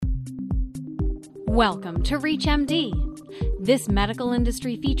Welcome to ReachMD. This medical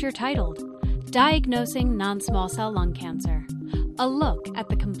industry feature titled Diagnosing Non-Small Cell Lung Cancer, a look at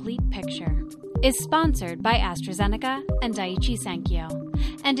the complete picture, is sponsored by AstraZeneca and Daiichi Sankyo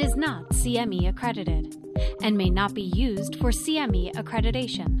and is not CME accredited and may not be used for CME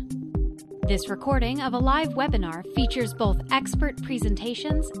accreditation. This recording of a live webinar features both expert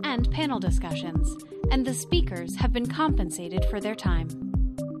presentations and panel discussions, and the speakers have been compensated for their time.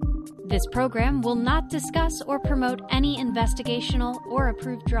 This program will not discuss or promote any investigational or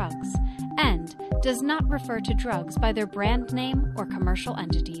approved drugs and does not refer to drugs by their brand name or commercial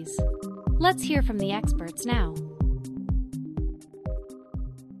entities. Let's hear from the experts now.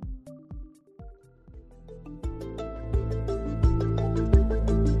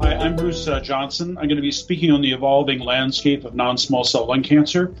 Hi, I'm Bruce Johnson. I'm going to be speaking on the evolving landscape of non-small cell lung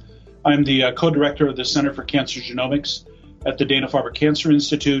cancer. I'm the co-director of the Center for Cancer Genomics at the Dana-Farber Cancer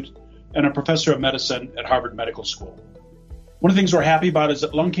Institute and a professor of medicine at Harvard Medical School. One of the things we're happy about is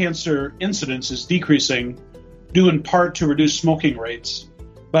that lung cancer incidence is decreasing due in part to reduced smoking rates.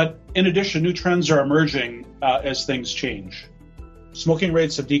 But in addition, new trends are emerging as things change. Smoking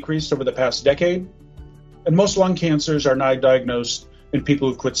rates have decreased over the past decade, and most lung cancers are now diagnosed in people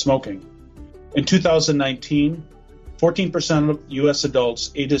who quit smoking. In 2019, 14% of U.S.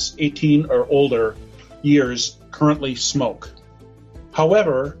 adults ages 18 or older years currently smoke.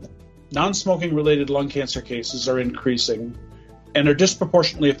 However, non-smoking related lung cancer cases are increasing and are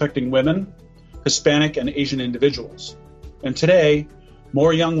disproportionately affecting women, Hispanic, and Asian individuals. And today,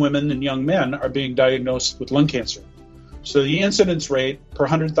 more young women than young men are being diagnosed with lung cancer. So the incidence rate per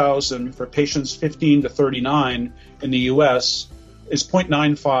 100,000 for patients 15 to 39 in the U.S. is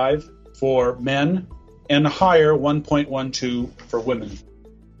 0.95 for men and higher 1.12 for women.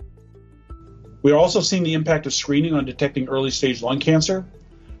 We are also seeing the impact of screening on detecting early stage lung cancer.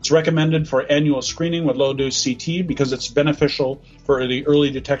 It's recommended for annual screening with low-dose CT because it's beneficial for the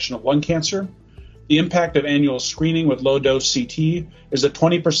early detection of lung cancer. The impact of annual screening with low-dose CT is a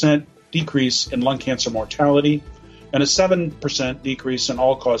 20% decrease in lung cancer mortality and a 7% decrease in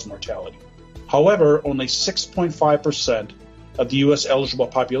all-cause mortality. However, only 6.5% of the U.S. eligible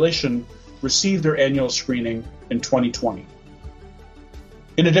population received their annual screening in 2020.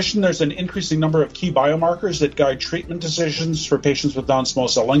 In addition, there's an increasing number of key biomarkers that guide treatment decisions for patients with non-small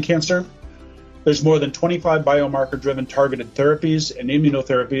cell lung cancer. There's more than 25 biomarker-driven targeted therapies and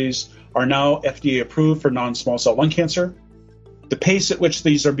immunotherapies are now FDA approved for non-small cell lung cancer. The pace at which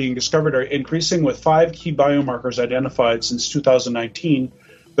these are being discovered are increasing, with 5 key biomarkers identified since 2019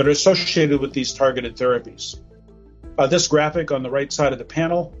 that are associated with these targeted therapies. This graphic on the right side of the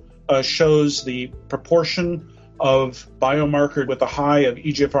panel shows the proportion of biomarker with a high of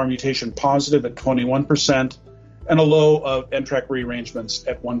EGFR mutation positive at 21% and a low of NTRK rearrangements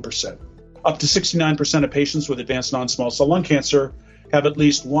at 1%. Up to 69% of patients with advanced non-small cell lung cancer have at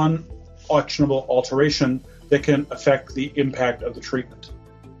least one actionable alteration that can affect the impact of the treatment.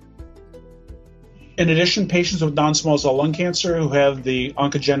 In addition, patients with non-small cell lung cancer who have the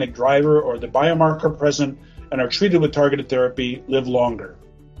oncogenic driver or the biomarker present and are treated with targeted therapy live longer.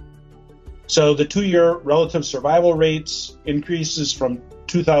 So the 2-year relative survival rates increases from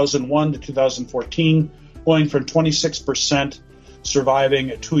 2001 to 2014, going from 26% surviving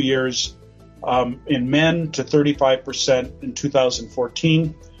at 2 years in men to 35% in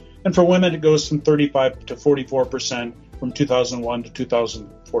 2014. And for women, it goes from 35 to 44% from 2001 to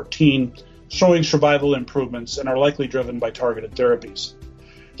 2014, showing survival improvements and are likely driven by targeted therapies.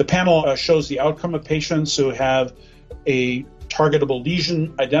 The panel shows the outcome of patients who have a targetable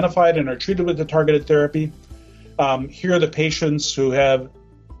lesion identified and are treated with the targeted therapy. Here are the patients who have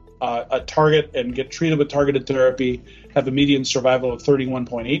a target and get treated with targeted therapy have a median survival of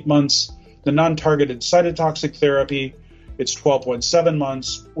 31.8 months. The non-targeted cytotoxic therapy, it's 12.7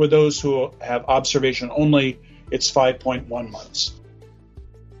 months. With those who have observation only, it's 5.1 months.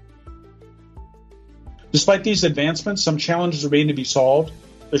 Despite these advancements, some challenges remain to be solved.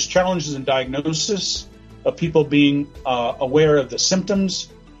 There's challenges in diagnosis, of people being aware of the symptoms,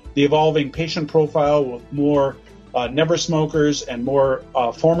 the evolving patient profile with more never smokers and more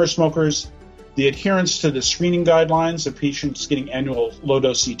former smokers, the adherence to the screening guidelines of patients getting annual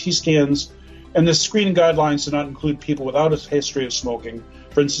low-dose CT scans, and the screening guidelines do not include people without a history of smoking,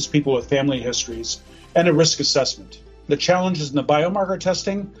 for instance, people with family histories, and a risk assessment. The challenges in the biomarker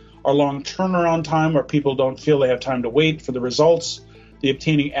testing are long turnaround time where people don't feel they have time to wait for the results, the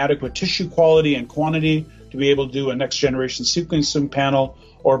obtaining adequate tissue quality and quantity to be able to do a next-generation sequencing panel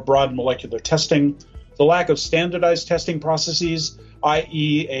or broad molecular testing, the lack of standardized testing processes,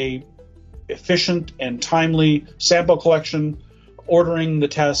 i.e. a efficient and timely sample collection ordering the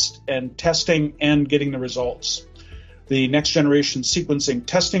test and testing and getting the results. The next generation sequencing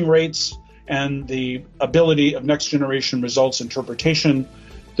testing rates and the ability of next generation results interpretation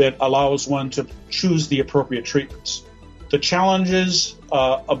that allows one to choose the appropriate treatments. The challenges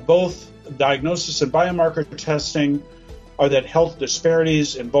of both diagnosis and biomarker testing are that health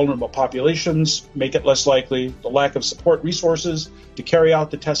disparities in vulnerable populations make it less likely, the lack of support resources to carry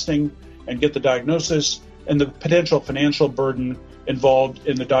out the testing and get the diagnosis, and the potential financial burden involved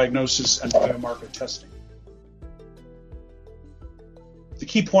in the diagnosis and biomarker testing. The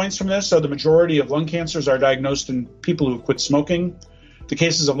key points from this are the majority of lung cancers are diagnosed in people who quit smoking. The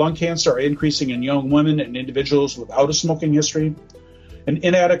cases of lung cancer are increasing in young women and individuals without a smoking history. An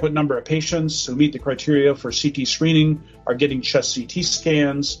inadequate number of patients who meet the criteria for CT screening are getting chest CT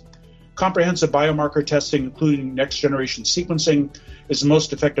scans. Comprehensive biomarker testing, including next-generation sequencing, is the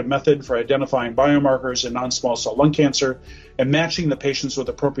most effective method for identifying biomarkers in non-small cell lung cancer and matching the patients with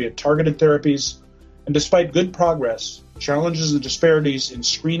appropriate targeted therapies. And despite good progress, challenges and disparities in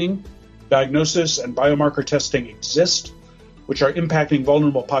screening, diagnosis, and biomarker testing exist, which are impacting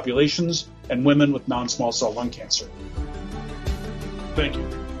vulnerable populations and women with non-small cell lung cancer. Thank you.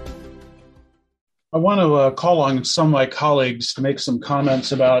 I want to call on some of my colleagues to make some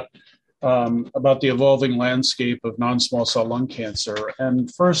comments about the evolving landscape of non-small cell lung cancer.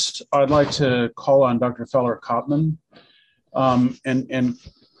 And first, I'd like to call on Dr. Feller-Kopman and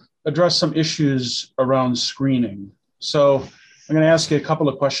address some issues around screening. So I'm going to ask you a couple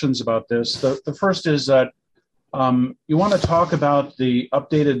of questions about this. The first is that you want to talk about the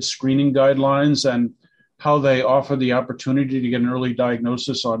updated screening guidelines and how they offer the opportunity to get an early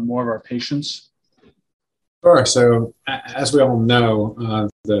diagnosis on more of our patients? Sure. So as we all know,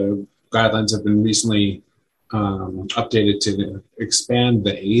 the guidelines have been recently updated to expand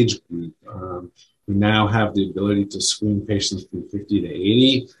the age group. We now have the ability to screen patients from 50 to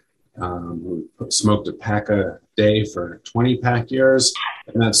 80 who smoked a pack a day for 20 pack years.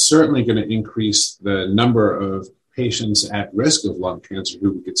 And that's certainly going to increase the number of patients at risk of lung cancer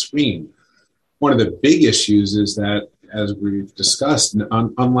who we could screen. One of the big issues is that, as we've discussed,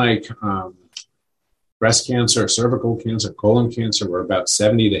 unlike breast cancer, cervical cancer, colon cancer, where about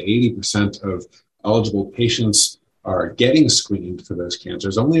 70 to 80% of eligible patients are getting screened for those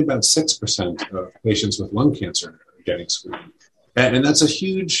cancers, only about 6% of patients with lung cancer are getting screened. And that's a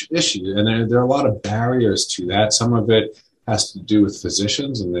huge issue. And there are a lot of barriers to that. Some of it has to do with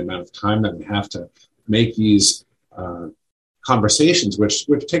physicians and the amount of time that we have to make these conversations, which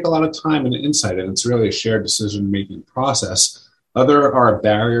take a lot of time and insight, and it's really a shared decision-making process. Other are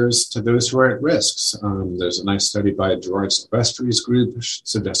barriers to those who are at risks. There's a nice study by Gerard Silvestri's group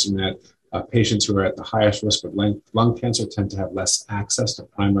suggesting that patients who are at the highest risk of lung cancer tend to have less access to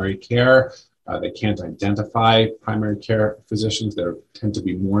primary care. They can't identify primary care physicians. They tend to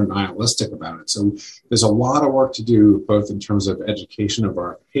be more nihilistic about it. So there's a lot of work to do, both in terms of education of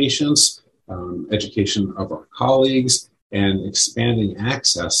our patients, education of our colleagues, and expanding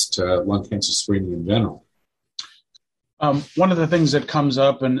access to lung cancer screening in general. One of the things that comes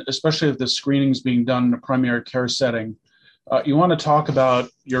up, and especially if the screening is being done in a primary care setting, you want to talk about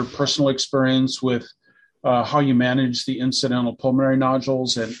your personal experience with how you manage the incidental pulmonary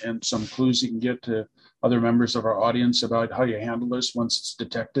nodules and some clues you can get to other members of our audience about how you handle this once it's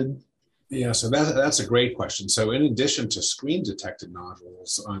detected. Yeah, so that's a great question. So in addition to screen-detected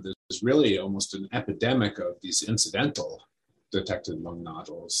nodules, there's really almost an epidemic of these incidental detected lung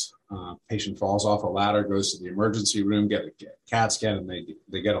nodules. Patient falls off a ladder, goes to the emergency room, get a CAT scan, and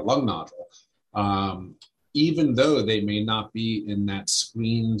they get a lung nodule. Even though they may not be in that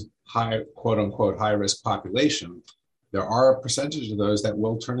screened high, quote-unquote, high-risk population, there are a percentage of those that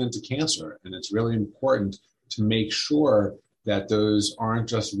will turn into cancer. And it's really important to make sure that those aren't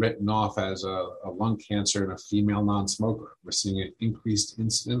just written off as a lung cancer in a female non-smoker. We're seeing an increased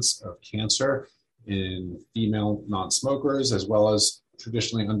incidence of cancer in female non-smokers, as well as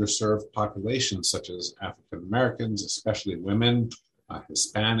traditionally underserved populations such as African Americans, especially women,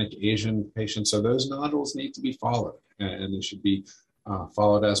 Hispanic, Asian patients. So those nodules need to be followed, and they should be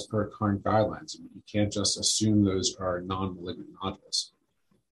followed as per current guidelines. You can't just assume those are non-malignant nodules.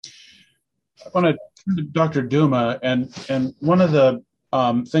 I want to turn to Dr. Duma, and one of the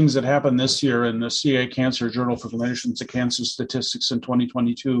things that happened this year in the CA Cancer Journal for Clinicians of Cancer Statistics in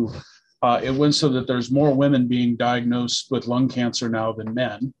 2022, it went so that there's more women being diagnosed with lung cancer now than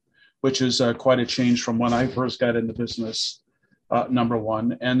men, which is quite a change from when I first got into business, number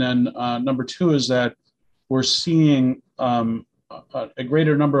one. And then number two is that we're seeing a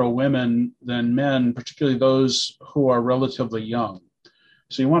greater number of women than men, particularly those who are relatively young.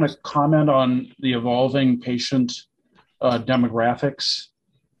 So you want to comment on the evolving patient demographics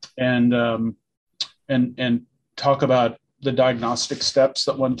and talk about the diagnostic steps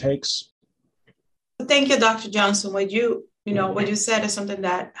that one takes? Thank you, Dr. Johnson. What you said is something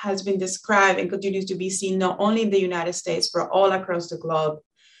that has been described and continues to be seen not only in the United States, but all across the globe.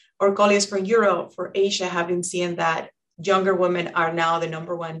 Our colleagues from Europe, for Asia, have been seeing that younger women are now the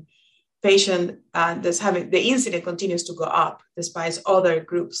number one patient the incident continues to go up despite other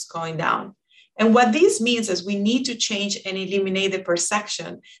groups going down. And what this means is we need to change and eliminate the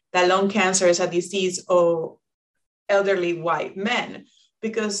perception that lung cancer is a disease of elderly white men,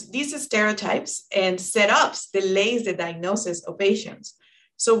 because these stereotypes and setups delays the diagnosis of patients.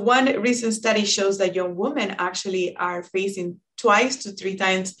 So one recent study shows that young women actually are facing 2 to 3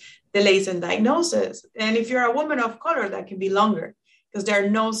 times delays in diagnosis. And if you're a woman of color, that can be longer because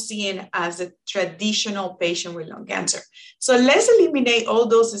they're not seen as a traditional patient with lung cancer. So let's eliminate all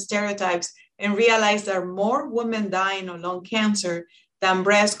those stereotypes and realize there are more women dying of lung cancer than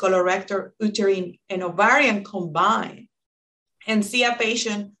breast, colorectal, uterine, and ovarian combined. And see a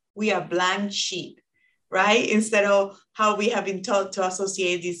patient with a blank sheet, right? Instead of how we have been taught to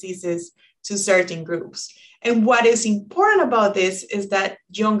associate diseases to certain groups. And what is important about this is that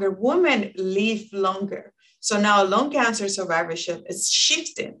younger women live longer. So now lung cancer survivorship is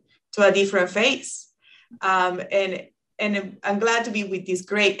shifting to a different phase. And I'm glad to be with these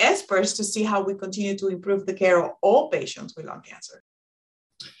great experts to see how we continue to improve the care of all patients with lung cancer.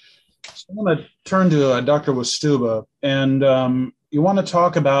 So I want to turn to Dr. Wastuba, and you want to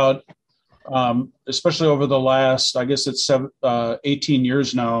talk about, especially over the last, I guess it's 18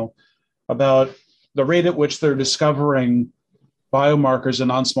 years now, about the rate at which they're discovering biomarkers in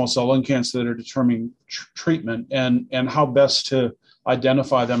non-small cell lung cancer that are determining treatment, and how best to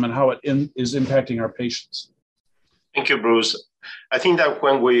identify them and how it is impacting our patients. Thank you, Bruce. I think that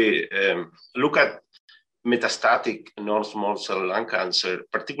when we look at metastatic non-small cell lung cancer,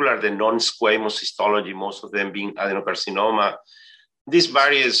 particularly the non-squamous histology, most of them being adenocarcinoma, this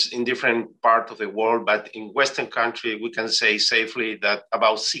varies in different parts of the world, but in Western country, we can say safely that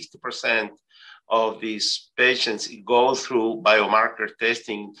about 60% of these patients go through biomarker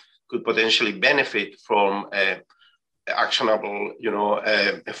testing could potentially benefit from actionable,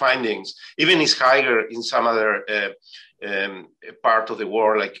 findings. Even it's higher in some other part of the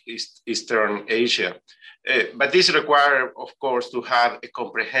world, like Eastern Asia. But this requires, of course, to have a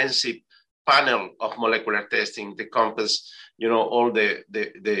comprehensive panel of molecular testing that encompass, all the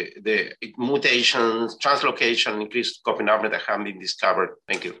mutations, translocation, increased copy number that have been discovered.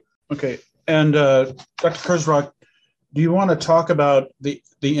 Thank you. Okay. And Dr. Kersbach, do you want to talk about the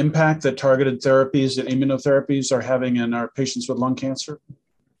impact that targeted therapies and immunotherapies are having in our patients with lung cancer?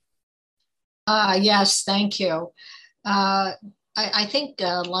 Yes, thank you. I think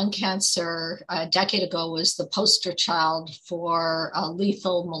lung cancer a decade ago was the poster child for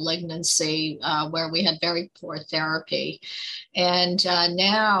lethal malignancy, where we had very poor therapy. And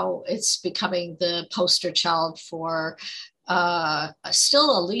now it's becoming the poster child for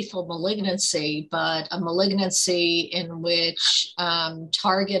still a lethal malignancy, but a malignancy in which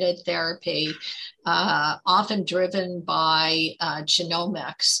targeted therapy, often driven by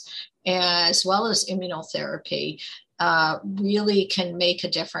genomics, as well as immunotherapy, really can make a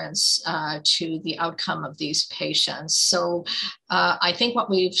difference to the outcome of these patients. So I think what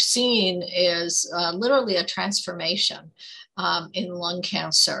we've seen is literally a transformation in lung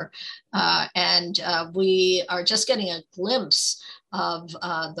cancer. And we are just getting a glimpse of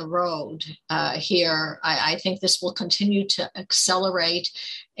the road here. I think this will continue to accelerate.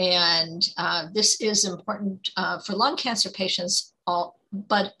 And this is important for lung cancer patients.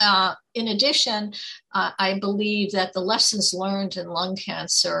 But in addition, I believe that the lessons learned in lung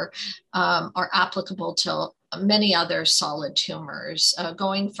cancer are applicable to many other solid tumors,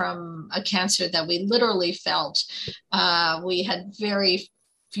 going from a cancer that we literally felt we had very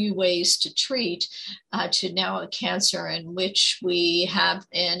few ways to treat, to now a cancer in which we have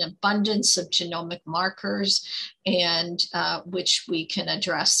an abundance of genomic markers and which we can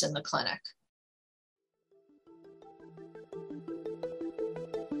address in the clinic.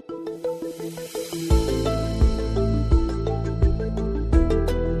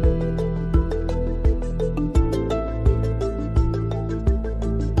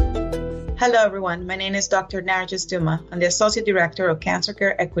 Hello, everyone. My name is Dr. Narjis Duma. I'm the Associate Director of Cancer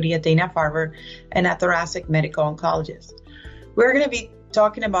Care Equity at Dana-Farber and a thoracic medical oncologist. We're going to be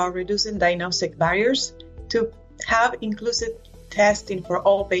talking about reducing diagnostic barriers to have inclusive testing for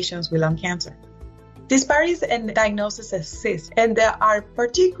all patients with lung cancer. Disparities in diagnosis exist, and they are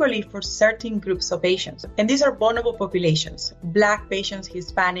particularly for certain groups of patients. And these are vulnerable populations: Black patients,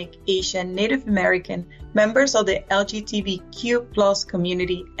 Hispanic, Asian, Native American, members of the LGBTQ+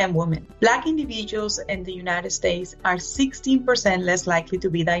 community, and women. Black individuals in the United States are 16% less likely to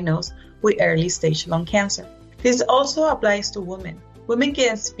be diagnosed with early-stage lung cancer. This also applies to women. Women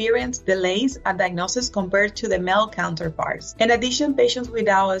can experience delays at diagnosis compared to their male counterparts. In addition, patients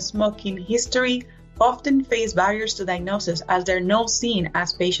without a smoking history often face barriers to diagnosis as they're not seen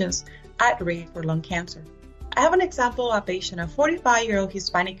as patients at risk for lung cancer. I have an example of a patient, a 45-year-old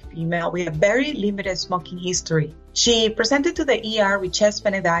Hispanic female with a very limited smoking history. She presented to the ER with chest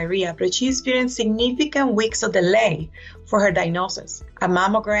pain and diarrhea, but she experienced significant weeks of delay for her diagnosis, a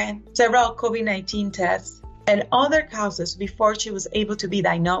mammogram, several COVID-19 tests, and other causes before she was able to be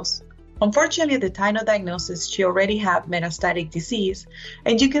diagnosed. Unfortunately, at the time of diagnosis, she already had metastatic disease,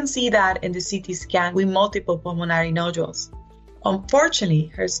 and you can see that in the CT scan with multiple pulmonary nodules.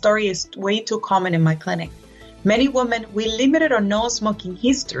 Unfortunately, her story is way too common in my clinic. Many women with limited or no smoking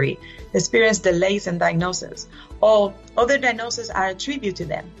history experience delays in diagnosis, or other diagnoses are attributed to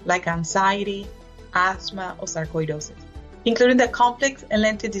them, like anxiety, asthma, or sarcoidosis. Including the complex and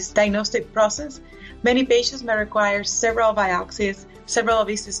lengthy diagnostic process, many patients may require several biopsies, several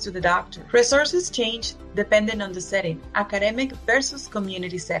visits to the doctor. Resources change depending on the setting, academic versus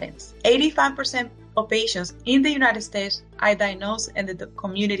community settings. 85% of patients in the United States are diagnosed in the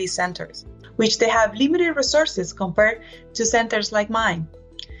community centers, which they have limited resources compared to centers like mine.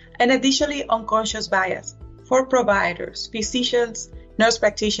 And additionally, unconscious bias for providers, physicians, nurse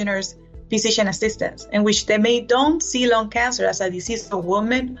practitioners, physician assistants, in which they don't see lung cancer as a disease of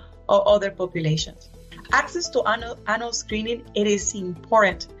women or other populations. Access to annual screening, it is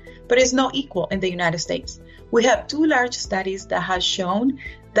important, but it's not equal in the United States. We have 2 large studies that have shown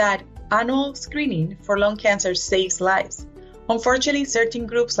that annual screening for lung cancer saves lives. Unfortunately, certain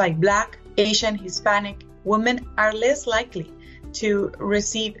groups like Black, Asian, Hispanic, women are less likely to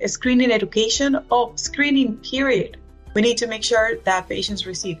receive a screening education or screening period. We need to make sure that patients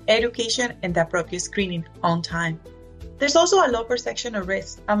receive education and the appropriate screening on time. There's also a low perception of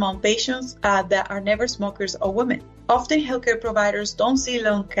risk among patients that are never smokers or women. Often healthcare providers don't see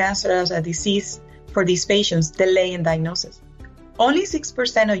lung cancer as a disease for these patients, delaying diagnosis. Only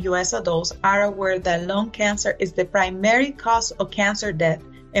 6% of U.S. adults are aware that lung cancer is the primary cause of cancer death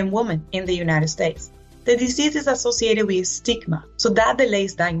in women in the United States. The disease is associated with stigma, so that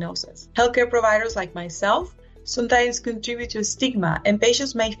delays diagnosis. Healthcare providers like myself sometimes contribute to stigma, and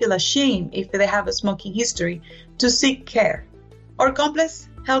patients may feel ashamed if they have a smoking history to seek care. Our complex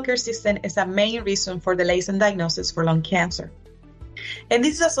healthcare system is a main reason for delays in diagnosis for lung cancer. And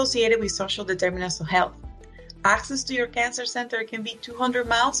this is associated with social determinants of health. Access to your cancer center can be 200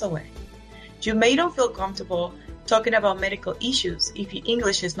 miles away. You may not feel comfortable talking about medical issues if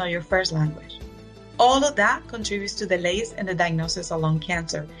English is not your first language. All of that contributes to delays in the diagnosis of lung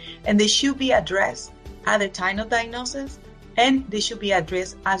cancer, and they should be addressed at the time of diagnosis, and they should be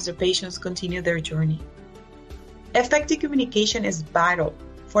addressed as the patients continue their journey. Effective communication is vital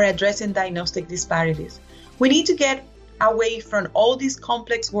for addressing diagnostic disparities. We need to get away from all these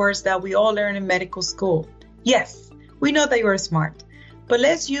complex words that we all learn in medical school. Yes, we know that you are smart, but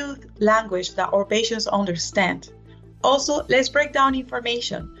let's use language that our patients understand. Also, let's break down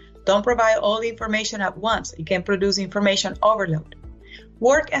information. Don't provide all the information at once. It can produce information overload.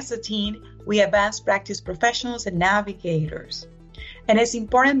 Work as a team with advanced practice professionals and navigators. And it's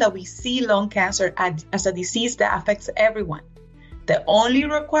important that we see lung cancer as a disease that affects everyone. The only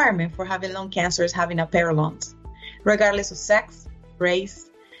requirement for having lung cancer is having a pair of lungs, regardless of sex,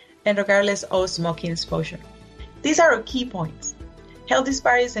 race, and regardless of smoking exposure. These are our key points. Health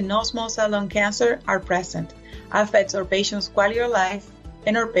disparities in non-small cell lung cancer are present, affects our patients' quality of life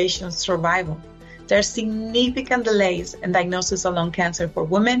and our patients' survival. There are significant delays in diagnosis of lung cancer for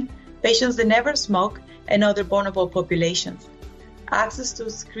women, patients that never smoke, and other vulnerable populations. Access to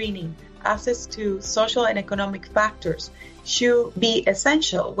screening, access to social and economic factors should be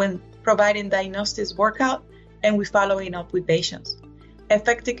essential when providing diagnostics workup and with following up with patients.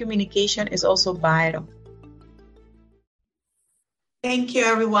 Effective communication is also vital. Thank you,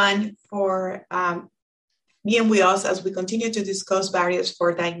 everyone, for being with us as we continue to discuss barriers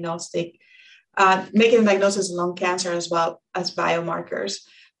for making diagnosis of lung cancer as well as biomarkers.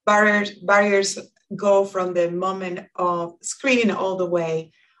 Barriers go from the moment of screening all the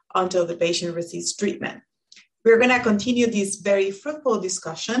way until the patient receives treatment. We're going to continue this very fruitful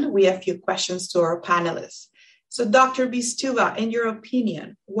discussion. We have a few questions to our panelists. So, Dr. Bistuva, in your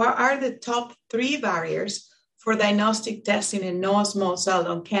opinion, what are the top 3 barriers for diagnostic testing in non-small cell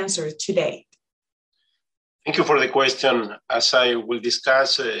lung cancer today? Thank you for the question. As I will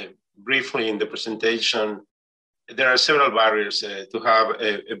discuss briefly in the presentation, there are several barriers to have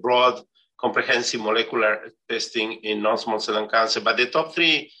a broad, comprehensive molecular testing in non-small cell lung cancer. But the top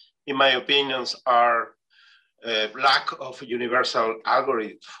three, in my opinions, are lack of a universal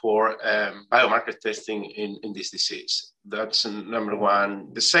algorithm for biomarker testing in this disease. That's number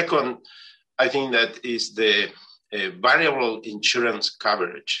one. The second, I think that is the variable insurance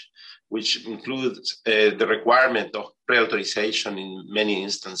coverage, which includes the requirement of pre-authorization in many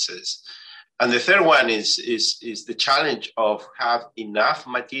instances. And the third one is the challenge of have enough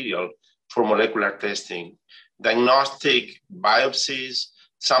material for molecular testing. Diagnostic biopsies,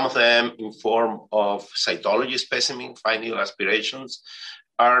 some of them in form of cytology specimen, fine needle aspirations,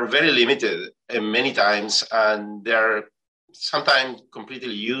 are very limited many times, and they're sometimes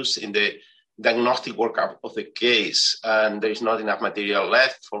completely used in the diagnostic workup of the case, and there is not enough material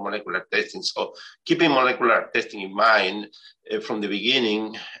left for molecular testing. So keeping molecular testing in mind from the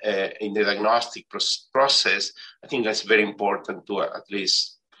beginning in the diagnostic process, I think that's very important to at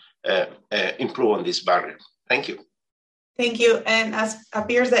least improve on this barrier. Thank you. Thank you. And as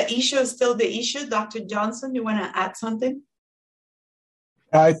appears the issue is still the issue, Dr. Johnson, you want to add something?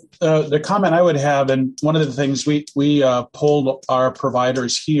 The comment I would have, and one of the things we polled our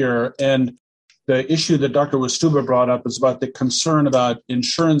providers here, and the issue that Dr. Westouba brought up is about the concern about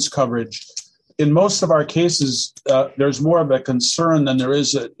insurance coverage. In most of our cases, there's more of a concern than there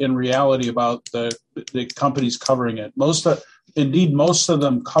is in reality about the companies covering it. Most of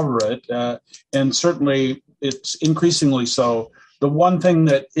them cover it, and certainly it's increasingly so. The one thing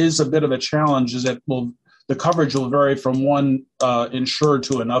that is a bit of a challenge is that the coverage will vary from one insurer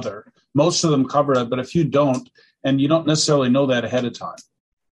to another. Most of them cover it, but if you don't, and you don't necessarily know that ahead of time.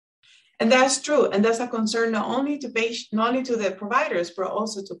 And that's true. And that's a concern not only to the providers, but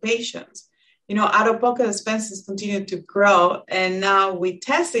also to patients. Out-of-pocket expenses continue to grow. And now with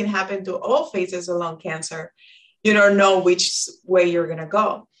testing happening to all phases of lung cancer, you don't know which way you're going to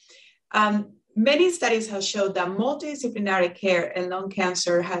go. Many studies have showed that multidisciplinary care in lung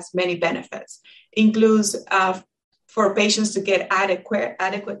cancer has many benefits. Includes for patients to get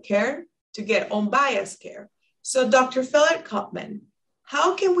adequate care, to get unbiased care. So Dr. Philip Kopman,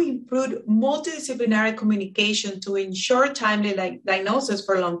 how can we improve multidisciplinary communication to ensure timely diagnosis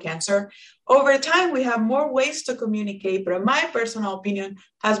for lung cancer? Over time, we have more ways to communicate, but in my personal opinion,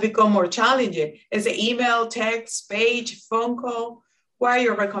 has become more challenging. Is it email, text, page, phone call? What are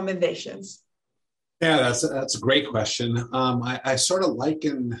your recommendations? Yeah, that's a great question. I sort of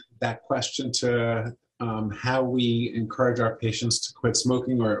liken that question to how we encourage our patients to quit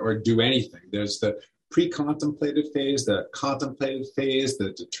smoking or do anything. There's the pre-contemplative phase, the contemplative phase,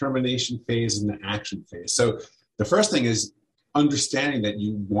 the determination phase, and the action phase. So the first thing is understanding that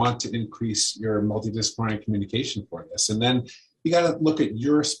you want to increase your multidisciplinary communication for this. And then you got to look at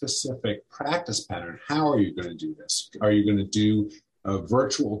your specific practice pattern. How are you going to do this? Are you going to do a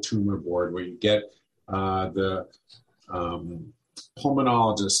virtual tumor board where you get the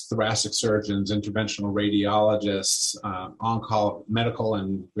pulmonologists, thoracic surgeons, interventional radiologists, medical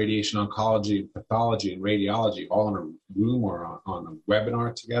and radiation oncology, pathology, and radiology all in a room or on a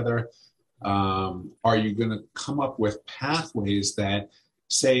webinar together? Are you going to come up with pathways that,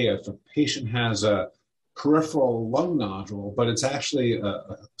 say, if a patient has a peripheral lung nodule, but it's actually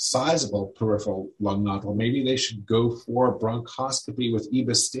a sizable peripheral lung nodule, maybe they should go for bronchoscopy with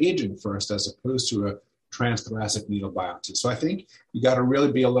EBUS staging first as opposed to a transthoracic needle biopsy. So I think you got to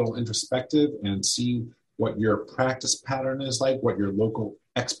really be a little introspective and see what your practice pattern is like, what your local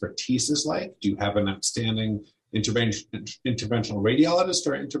expertise is like. Do you have an outstanding interventional radiologist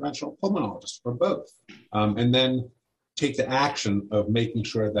or interventional pulmonologist, or both? And then take the action of making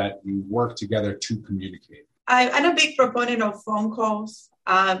sure that you work together to communicate. I'm a big proponent of phone calls.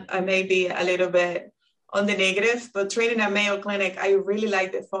 I may be a little bit on the negative, but training at Mayo Clinic, I really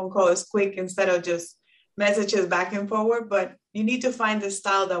like the phone call is quick instead of just messages back and forward, but you need to find the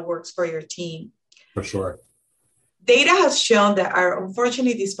style that works for your team. For sure. Data has shown that our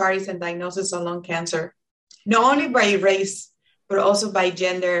unfortunately disparities in diagnosis of lung cancer, not only by race, but also by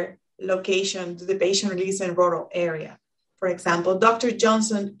gender, location, the patient release in rural area. For example, Dr.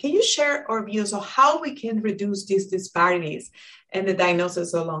 Johnson, can you share our views on how we can reduce these disparities in the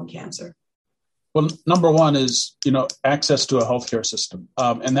diagnosis of lung cancer? Well, number one is, access to a healthcare system.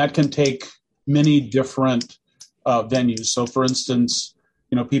 And that can take many different venues. So for instance,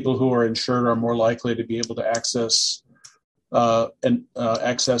 people who are insured are more likely to be able to access the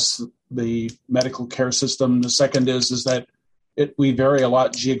medical care system. The second is that we vary a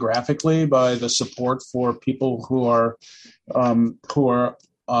lot geographically by the support for people who are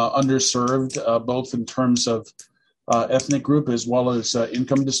underserved, both in terms of ethnic group as well as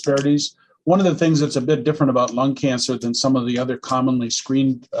income disparities. One of the things that's a bit different about lung cancer than some of the other commonly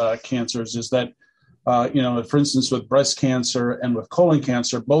screened cancers is that, for instance, with breast cancer and with colon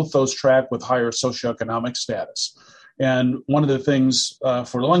cancer, both those track with higher socioeconomic status. And one of the things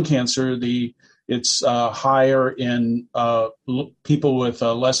for lung cancer, it's higher in people with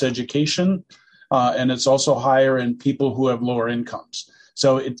less education, and it's also higher in people who have lower incomes.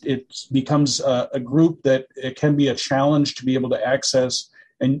 So it becomes a group that it can be a challenge to be able to access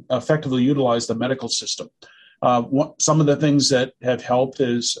and effectively utilize the medical system. Some of the things that have helped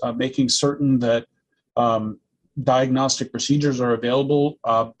is making certain that diagnostic procedures are available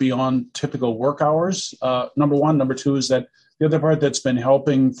beyond typical work hours. Number one. Number two is that the other part that's been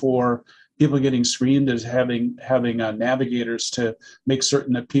helping for people getting screened is having navigators to make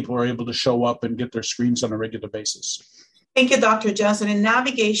certain that people are able to show up and get their screens on a regular basis. Thank you, Dr. Johnson. And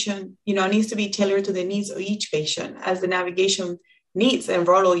navigation, needs to be tailored to the needs of each patient, as the navigation needs in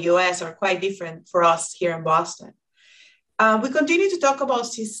rural U.S. are quite different for us here in Boston. We continue to talk about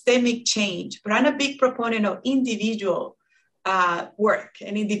systemic change, but I'm a big proponent of individual work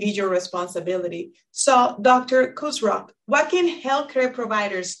and individual responsibility. So, Dr. Kusrok, what can healthcare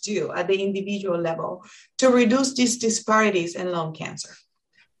providers do at the individual level to reduce these disparities in lung cancer?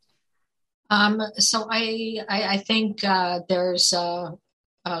 So I think there's a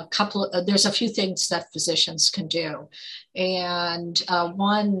few things that physicians can do. And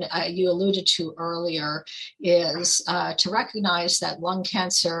one you alluded to earlier is to recognize that lung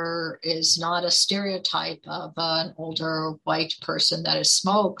cancer is not a stereotype of an older white person that has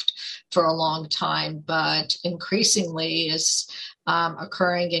smoked for a long time, but increasingly is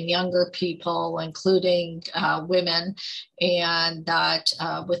occurring in younger people, including women, and that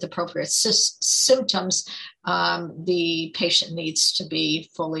with appropriate symptoms, the patient needs to be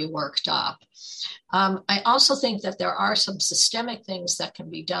fully worked up. I also think that there are some systemic things that can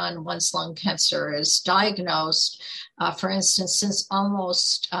be done once lung cancer is diagnosed. For instance, since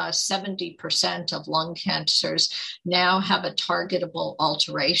almost 70% of lung cancers now have a targetable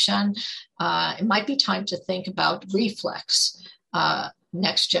alteration, it might be time to think about reflex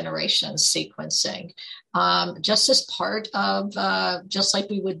next generation sequencing. Just as part of, just like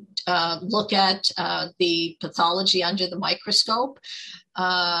we would look at the pathology under the microscope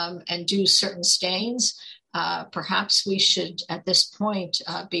and do certain stains, perhaps we should at this point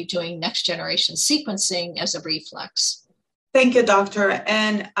be doing next generation sequencing as a reflex. Thank you, doctor.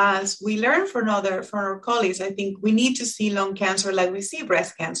 And as we learn from our colleagues, I think we need to see lung cancer like we see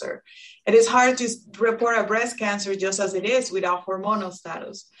breast cancer. It is hard to report a breast cancer just as it is without hormonal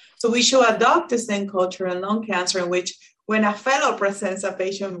status. So we should adopt the same culture in lung cancer, in which when a fellow presents a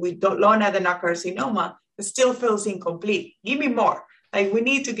patient with lung adenocarcinoma, it still feels incomplete. Give me more. Like, we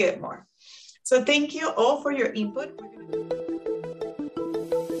need to get more. So thank you all for your input.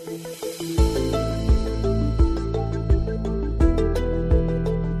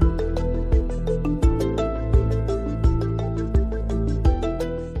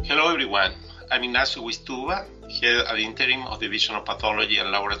 Hello, everyone. I'm Ignacio Wistuba, Head ad Interim of the Division of Pathology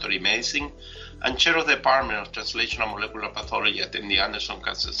and Laboratory Medicine, and Chair of the Department of Translational Molecular Pathology at MD Anderson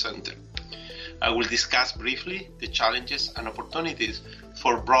Cancer Center. I will discuss briefly the challenges and opportunities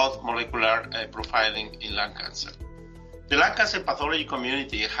for broad molecular profiling in lung cancer. The lung cancer pathology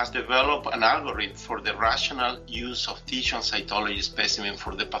community has developed an algorithm for the rational use of tissue and cytology specimen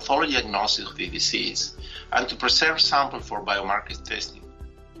for the pathology diagnosis of the disease and to preserve samples for biomarker testing.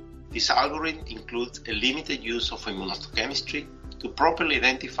 This algorithm includes a limited use of immunohistochemistry to properly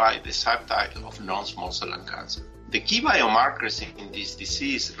identify the subtype of non-small cell lung cancer. The key biomarkers in this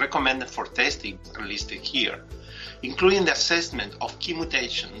disease recommended for testing are listed here, including the assessment of key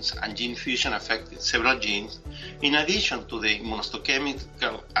mutations and gene fusion affecting several genes, in addition to the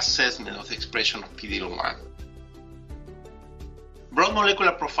immunohistochemical assessment of the expression of PD-L1. Broad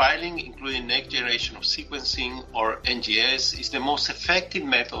molecular profiling, including next generation of sequencing or NGS, is the most effective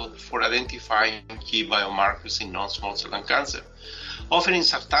method for identifying key biomarkers in non-small cell lung cancer, offering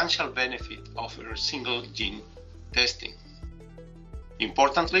substantial benefit over single gene testing.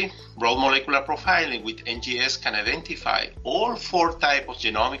 Importantly, broad molecular profiling with NGS can identify all 4 types of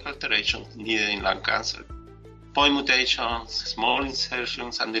genomic alterations needed in lung cancer: point mutations, small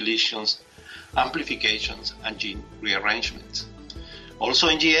insertions and deletions, amplifications, and gene rearrangements. Also,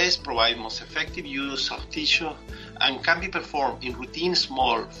 NGS provide most effective use of tissue and can be performed in routine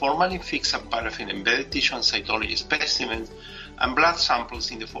small formalin-fixed and paraffin-embedded tissue and cytology specimens and blood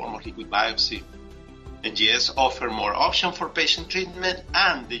samples in the form of liquid biopsy. NGS offer more options for patient treatment,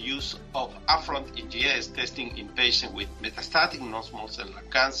 and the use of upfront NGS testing in patients with metastatic non-small cell lung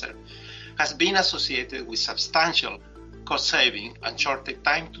cancer has been associated with substantial cost saving and shorter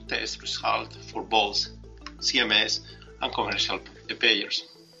time to test results for both CMS and commercial payers.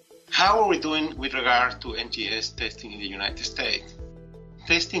 How are we doing with regard to NGS testing in the United States?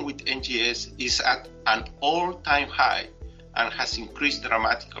 Testing with NGS is at an all-time high and has increased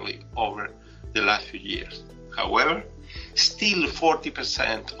dramatically over the last few years. However, still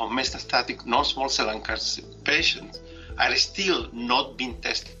 40% of metastatic non-small cell lung cancer patients are still not being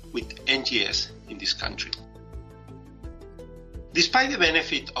tested with NGS in this country. Despite the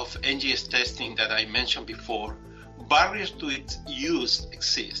benefit of NGS testing that I mentioned before, barriers to its use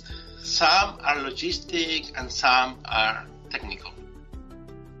exist. Some are logistic and some are technical.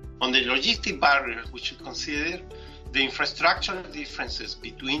 On the logistic barriers, we should consider the infrastructural differences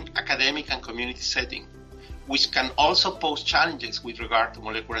between academic and community setting, which can also pose challenges with regard to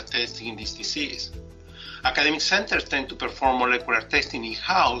molecular testing in this disease. Academic centers tend to perform molecular testing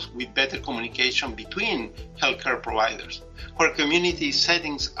in-house with better communication between healthcare providers, where community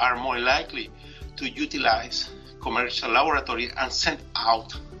settings are more likely to utilize commercial laboratories and send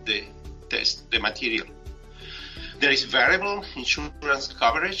out the material. There is variable insurance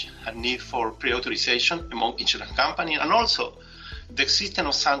coverage and need for pre-authorization among insurance companies, and also the existence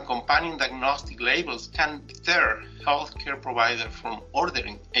of some companion diagnostic labels can deter healthcare providers from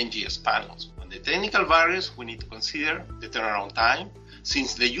ordering NGS panels. On the technical barriers, we need to consider the turnaround time,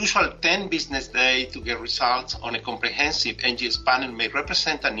 since the usual 10 business days to get results on a comprehensive NGS panel may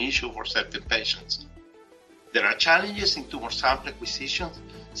represent an issue for certain patients. There are challenges in tumor sample acquisition,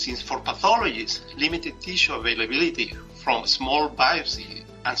 since for pathologists, limited tissue availability from small biopsy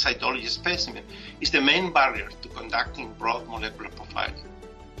and cytology specimen is the main barrier to conducting broad molecular profiling.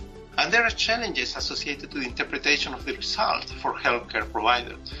 And there are challenges associated to the interpretation of the result for healthcare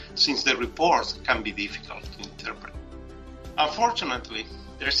providers, since the reports can be difficult to interpret. Unfortunately,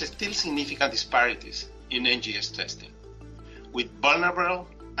 there is still significant disparities in NGS testing, with vulnerable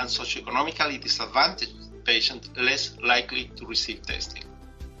and socioeconomically disadvantaged patients less likely to receive testing.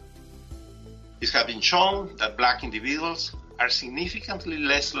 It has been shown that Black individuals are significantly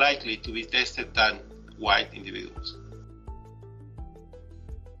less likely to be tested than white individuals.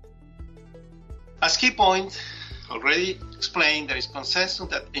 As key point, already explained, there is consensus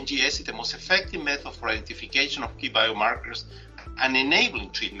that NGS is the most effective method for identification of key biomarkers and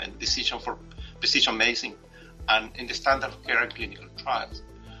enabling treatment decision for precision medicine and in the standard of care and clinical trials.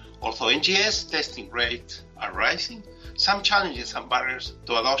 Although NGS testing rates are rising, some challenges and barriers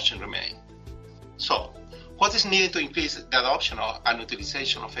to adoption remain. So, what is needed to increase the adoption and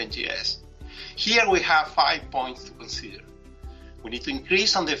utilization of NGS? Here we have 5 points to consider. We need to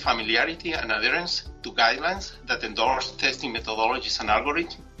increase on the familiarity and adherence to guidelines that endorse testing methodologies and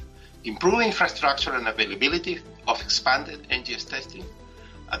algorithms, improve infrastructure and availability of expanded NGS testing,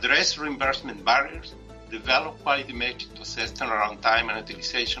 address reimbursement barriers, develop quality metrics to assess turnaround time and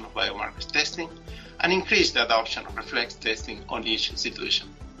utilization of biomarkers testing, and increase the adoption of reflex testing on each institution.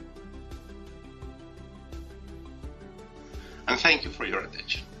 And thank you for your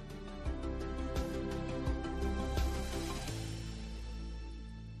attention.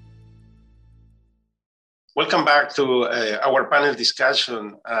 Welcome back to our panel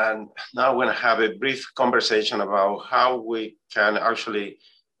discussion. And now we're going to have a brief conversation about how we can actually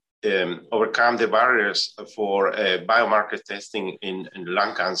overcome the barriers for biomarker testing in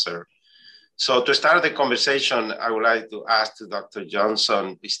lung cancer. So to start the conversation, I would like to ask Dr.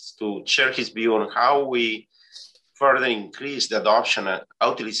 Johnson to share his view on how we further increase the adoption and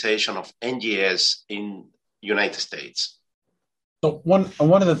utilization of NGS in the United States. So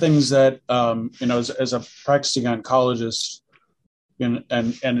one of the things that, as a practicing oncologist, and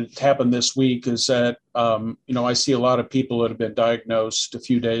it happened this week, is that, I see a lot of people that have been diagnosed a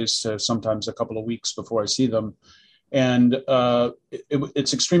few days to sometimes a couple of weeks before I see them. And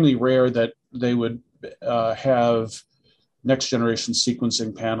it's extremely rare that they would have next generation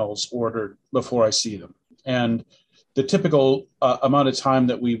sequencing panels ordered before I see them. And the typical amount of time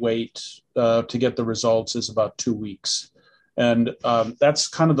that we wait to get the results is about 2 weeks. And that's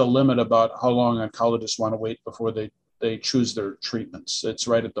kind of the limit about how long oncologists want to wait before they choose their treatments. It's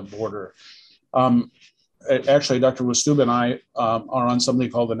right at the border. Actually, Dr. Westouba and I are on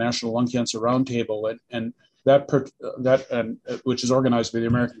something called the National Lung Cancer Roundtable, and which is organized by the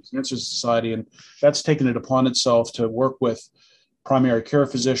American Cancer Society, and that's taken it upon itself to work with primary care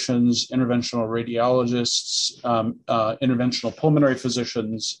physicians, interventional radiologists, interventional pulmonary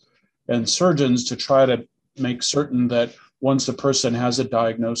physicians, and surgeons to try to make certain that once a person has a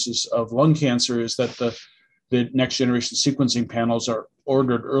diagnosis of lung cancer is that the next generation sequencing panels are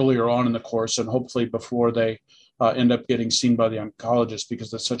ordered earlier on in the course and hopefully before they end up getting seen by the oncologist, because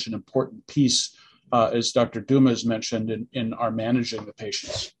that's such an important piece, as Dr. Duma has mentioned, in our managing the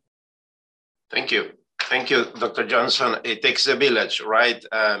patients. Thank you. Thank you, Dr. Johnson. It takes a village, right?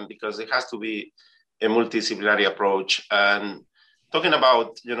 Because it has to be a multidisciplinary approach. And talking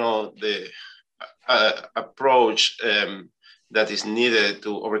about, the approach that is needed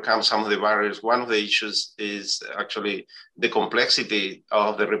to overcome some of the barriers, one of the issues is actually the complexity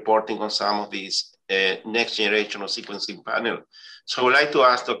of the reporting on some of these next generation of sequencing panel. So I would like to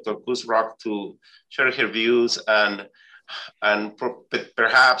ask Dr. Kusrock to share her views and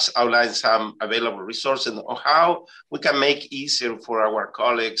perhaps outline some available resources on how we can make easier for our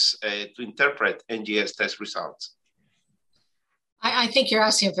colleagues to interpret NGS test results. I think you're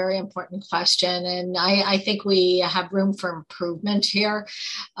asking a very important question, and I think we have room for improvement here.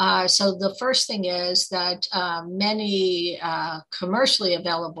 So the first thing is that many commercially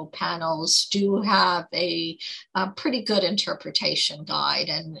available panels do have a pretty good interpretation guide,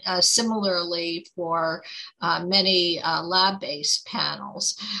 and similarly for many lab-based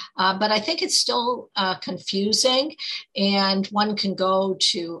panels. But I think it's still confusing, and one can go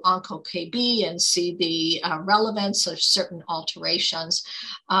to OncoKB and see the relevance of certain alterations.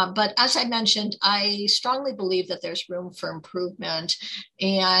 But as I mentioned, I strongly believe that there's room for improvement.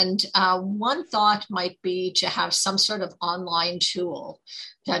 And one thought might be to have some sort of online tool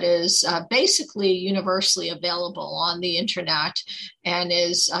that is basically universally available on the internet and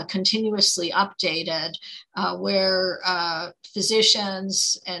is continuously updated, where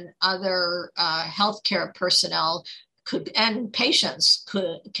physicians and other healthcare personnel and patients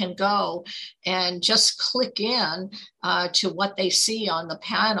can go and just click in to what they see on the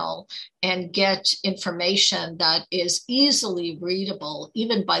panel and get information that is easily readable,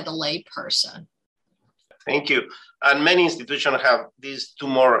 even by the lay person. Thank you. And many institutions have these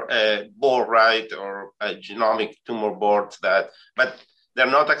tumor board, right, or genomic tumor boards but they're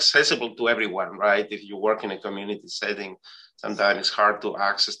not accessible to everyone, right? If you work in a community setting, sometimes it's hard to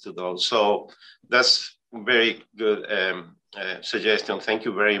access to those. So that's very good suggestion. Thank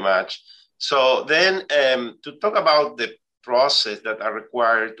you very much. So then to talk about the process that are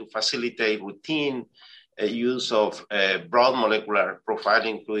required to facilitate routine use of broad molecular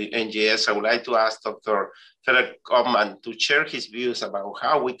profiling, including NGS, I would like to ask Dr. Frederick Kaufman to share his views about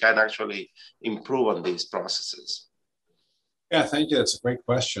how we can actually improve on these processes. Yeah, thank you. That's a great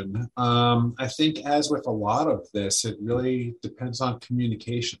question. I think as with a lot of this, it really depends on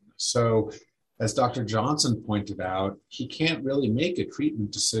communication. So as Dr. Johnson pointed out, he can't really make a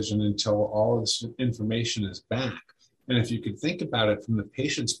treatment decision until all of this information is back. And if you could think about it from the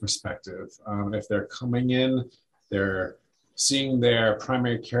patient's perspective, if they're coming in, they're seeing their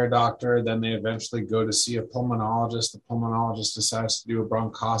primary care doctor, then they eventually go to see a pulmonologist. The pulmonologist decides to do a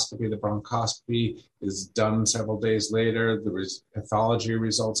bronchoscopy. The bronchoscopy is done several days later. The pathology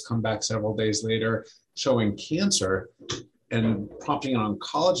results come back several days later, showing cancer, and prompting an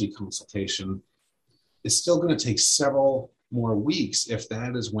oncology consultation is still going to take several more weeks if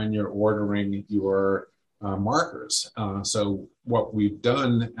that is when you're ordering your markers. So what we've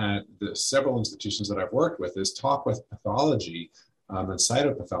done at the several institutions that I've worked with is talk with pathology and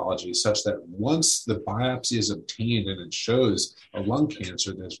cytopathology such that once the biopsy is obtained and it shows a lung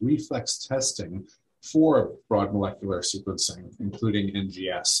cancer, there's reflex testing for broad molecular sequencing, including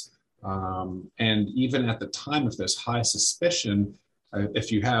NGS. And even at the time, if there's high suspicion,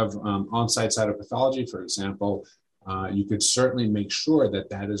 if you have on-site cytopathology, for example, you could certainly make sure that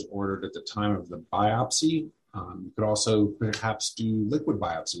that is ordered at the time of the biopsy. You could also perhaps do liquid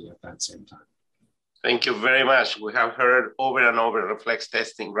biopsy at that same time. Thank you very much. We have heard over and over reflex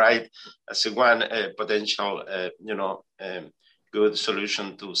testing, right, as one potential, good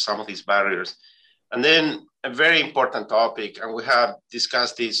solution to some of these barriers. And then a very important topic, and we have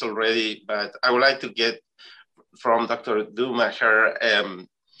discussed this already, but I would like to get from Dr. Duma her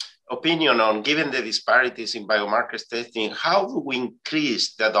opinion on, given the disparities in biomarkers testing, how do we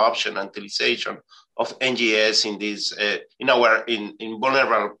increase the adoption and utilization of NGS in these in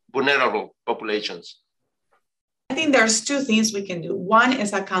vulnerable populations? I think there's two things we can do. One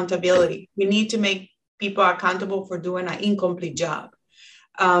is accountability. We need to make people accountable for doing an incomplete job.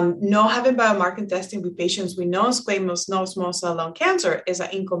 Not having biomarker testing with patients with non-squamous non-small cell lung cancer is an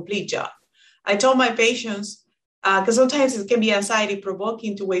incomplete job. I told my patients, because sometimes it can be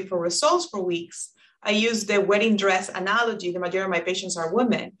anxiety-provoking to wait for results for weeks. I use the wedding dress analogy. The majority of my patients are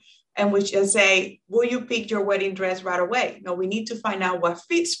women, and which I say, will you pick your wedding dress right away? No, we need to find out what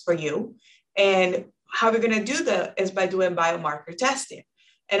fits for you and how we're going to do that is by doing biomarker testing.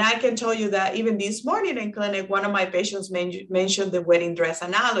 And I can tell you that even this morning in clinic, one of my patients mentioned the wedding dress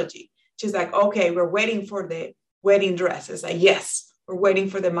analogy. She's like, okay, we're waiting for the wedding dress. It's like, yes, we're waiting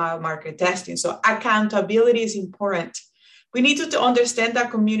for the biomarker testing. So accountability is important. We need to understand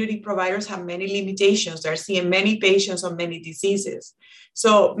that community providers have many limitations. They're seeing many patients on many diseases.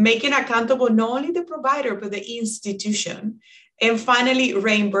 So making accountable not only the provider, but the institution. And finally,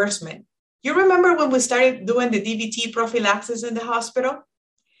 reimbursement. You remember when we started doing the DVT prophylaxis in the hospital?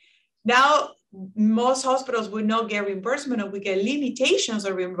 Now, most hospitals would not get reimbursement, or we get limitations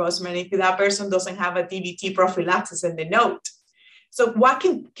of reimbursement if that person doesn't have a DVT prophylaxis in the note. So what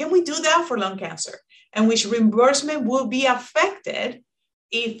can we do that for lung cancer? And which reimbursement will be affected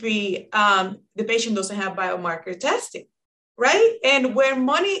if the patient doesn't have biomarker testing, right? And where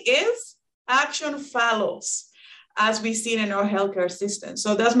money is, action follows, as we've seen in our healthcare system.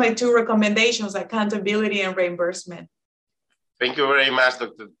 So that's my two recommendations: accountability and reimbursement. Thank you very much,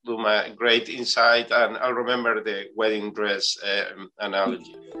 Dr. Duma. Great insight. And I'll remember the wedding dress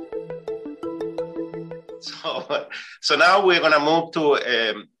analogy. So now we're going to move to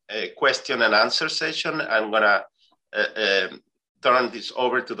a question and answer session. I'm going to turn this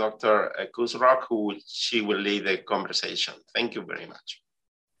over to Dr. Kuzrock, she will lead the conversation. Thank you very much.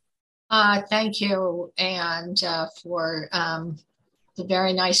 Thank you, and for the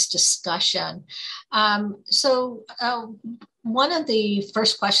very nice discussion. One of the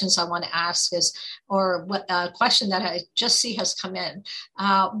first questions I want to ask is, or a question that I just see has come in,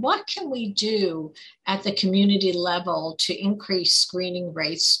 what can we do at the community level to increase screening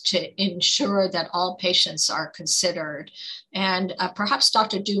rates to ensure that all patients are considered? And perhaps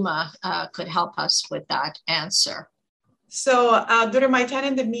Dr. Duma could help us with that answer. So during my time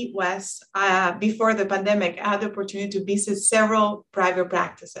in the Midwest, before the pandemic, I had the opportunity to visit several private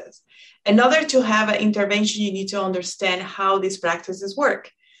practices. In order to have an intervention, you need to understand how these practices work.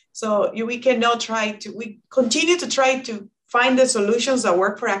 So we continue to try to find the solutions that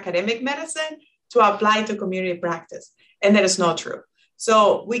work for academic medicine to apply to community practice. And that is not true.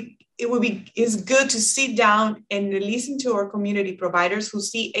 So it's good to sit down and listen to our community providers who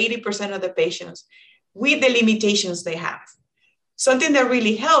see 80% of the patients with the limitations they have. Something that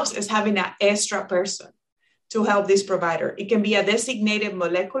really helps is having an extra person to help this provider. It can be a designated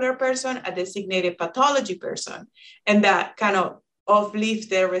molecular person, a designated pathology person, and that kind of uplifts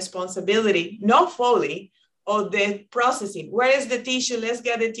their responsibility, not fully, of the processing. Where is the tissue? Let's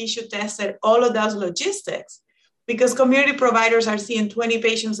get the tissue tested, all of those logistics, because community providers are seeing 20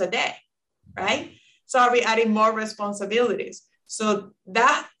 patients a day, right? So are we adding more responsibilities? So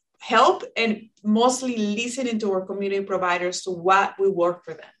that help, and mostly listening to our community providers to what will work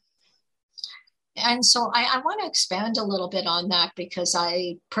for them. And so I want to expand a little bit on that, because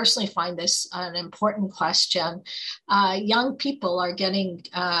I personally find this an important question. Young people are getting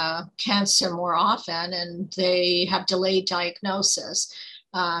cancer more often, and they have delayed diagnosis,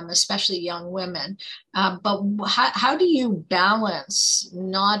 especially young women. But how do you balance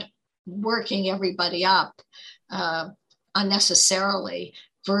not working everybody up unnecessarily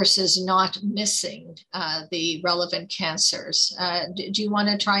versus not missing the relevant cancers? Do you want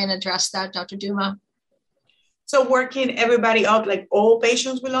to try and address that, Dr. Duma? So working everybody up, like all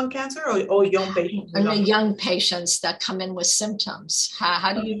patients with lung cancer, or all young patients? Young patients that come in with symptoms.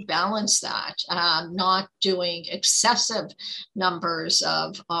 How do you balance that? Not doing excessive numbers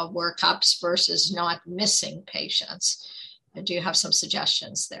of workups versus not missing patients. Do you have some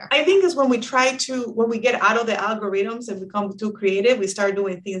suggestions there? I think it's when we get out of the algorithms and become too creative, we start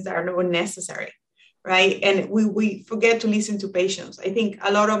doing things that are not necessary, right? And we forget to listen to patients. I think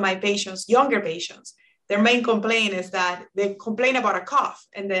a lot of my patients, younger patients, their main complaint is that they complain about a cough,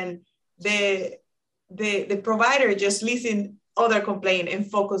 and then the provider just listen other complaint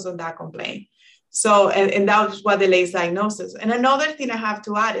and focus on that complaint. So, and that's what delays diagnosis. And another thing I have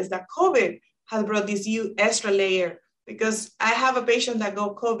to add is that COVID has brought this extra layer, because I have a patient that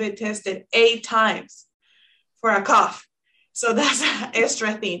got COVID tested 8 times for a cough. So that's an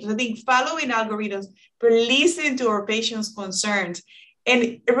extra thing. So I think following algorithms, but listening to our patients' concerns,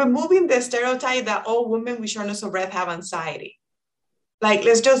 and removing the stereotype that all women with shortness of breath have anxiety. Like,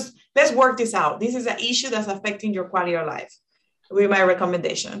 let's work this out. This is an issue that's affecting your quality of life. Would be my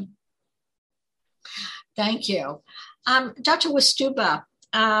recommendation. Thank you. Dr. Wystuba,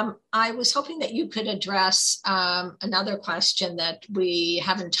 I was hoping that you could address another question that we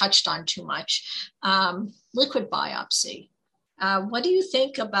haven't touched on too much, liquid biopsy. What do you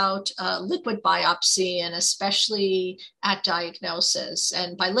think about liquid biopsy, and especially at diagnosis?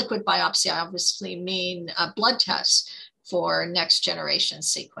 And by liquid biopsy, I obviously mean blood tests for next generation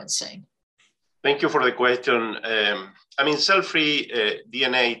sequencing. Thank you for the question. Cell-free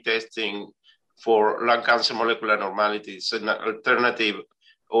DNA testing for lung cancer molecular normality is an alternative,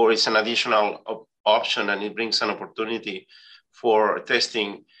 or it's an additional option, and it brings an opportunity for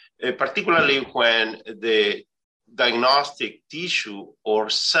testing, particularly when the diagnostic tissue or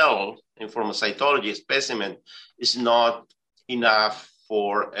cell in form of cytology specimen is not enough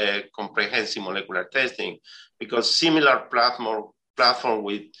for a comprehensive molecular testing, because similar platform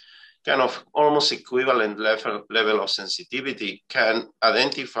with kind of almost equivalent level of sensitivity can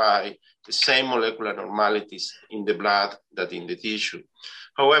identify the same molecular normalities in the blood that in the tissue.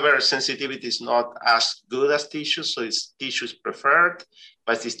 However, sensitivity is not as good as tissue, so tissue is preferred,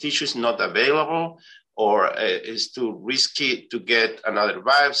 but this tissue is not available, or is too risky to get another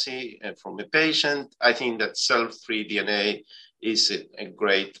biopsy from a patient. I think that cell-free DNA is a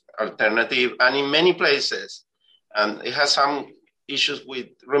great alternative. And in many places, and it has some issues with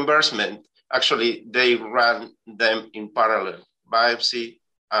reimbursement, actually they run them in parallel, biopsy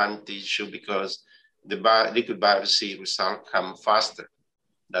and tissue, because the liquid biopsy result come faster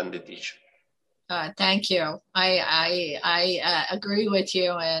than the tissue. Thank you. I agree with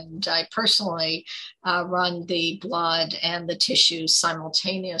you, and I personally run the blood and the tissues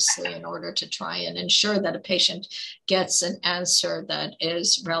simultaneously in order to try and ensure that a patient gets an answer that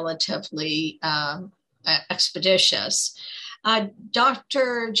is relatively expeditious.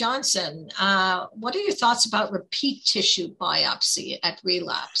 Dr. Johnson, what are your thoughts about repeat tissue biopsy at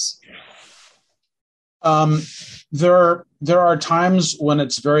relapse? There are times when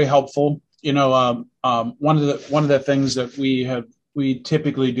it's very helpful. One of the things that we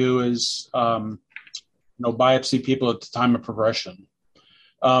typically do is biopsy people at the time of progression,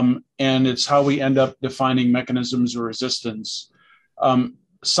 and it's how we end up defining mechanisms of resistance.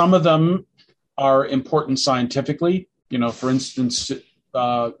 Some of them are important scientifically. For instance,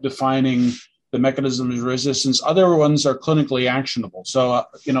 defining the mechanisms of resistance. Other ones are clinically actionable. So,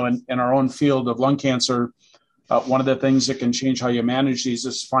 in our own field of lung cancer, one of the things that can change how you manage these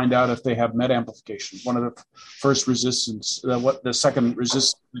is find out if they have MET amplification. One of the first the second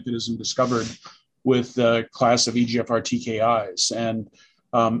resistance mechanism discovered with the class of EGFR TKIs, and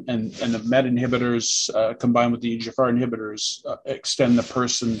the MET inhibitors combined with the EGFR inhibitors extend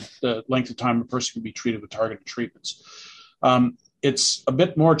the length of time a person can be treated with targeted treatments. It's a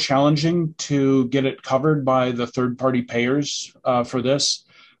bit more challenging to get it covered by the third-party payers for this.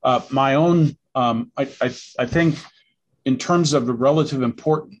 I think in terms of the relative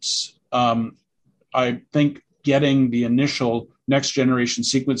importance, I think getting the initial next-generation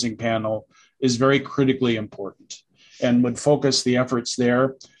sequencing panel is very critically important and would focus the efforts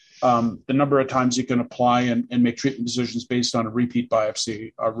there. The number of times you can apply and make treatment decisions based on a repeat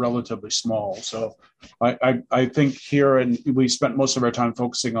biopsy are relatively small. So I think here, and we spent most of our time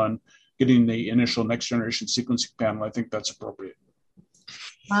focusing on getting the initial next-generation sequencing panel. I think that's appropriate.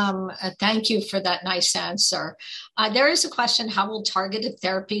 Thank you for that nice answer. There is a question, how will targeted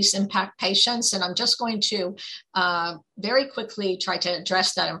therapies impact patients? And I'm just going to very quickly try to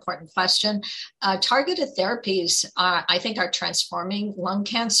address that important question. Targeted therapies, I think, are transforming lung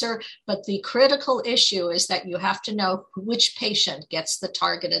cancer, but the critical issue is that you have to know which patient gets the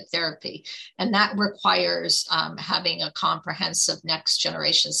targeted therapy. And that requires having a comprehensive next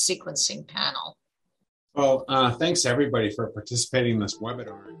generation sequencing panel. Well, thanks everybody for participating in this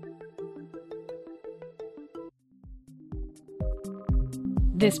webinar.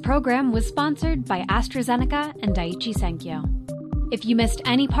 This program was sponsored by AstraZeneca and Daiichi Sankyo. If you missed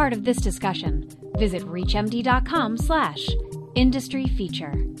any part of this discussion, visit reachmd.com/industry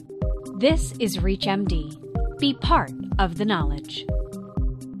feature. This is ReachMD. Be part of the knowledge.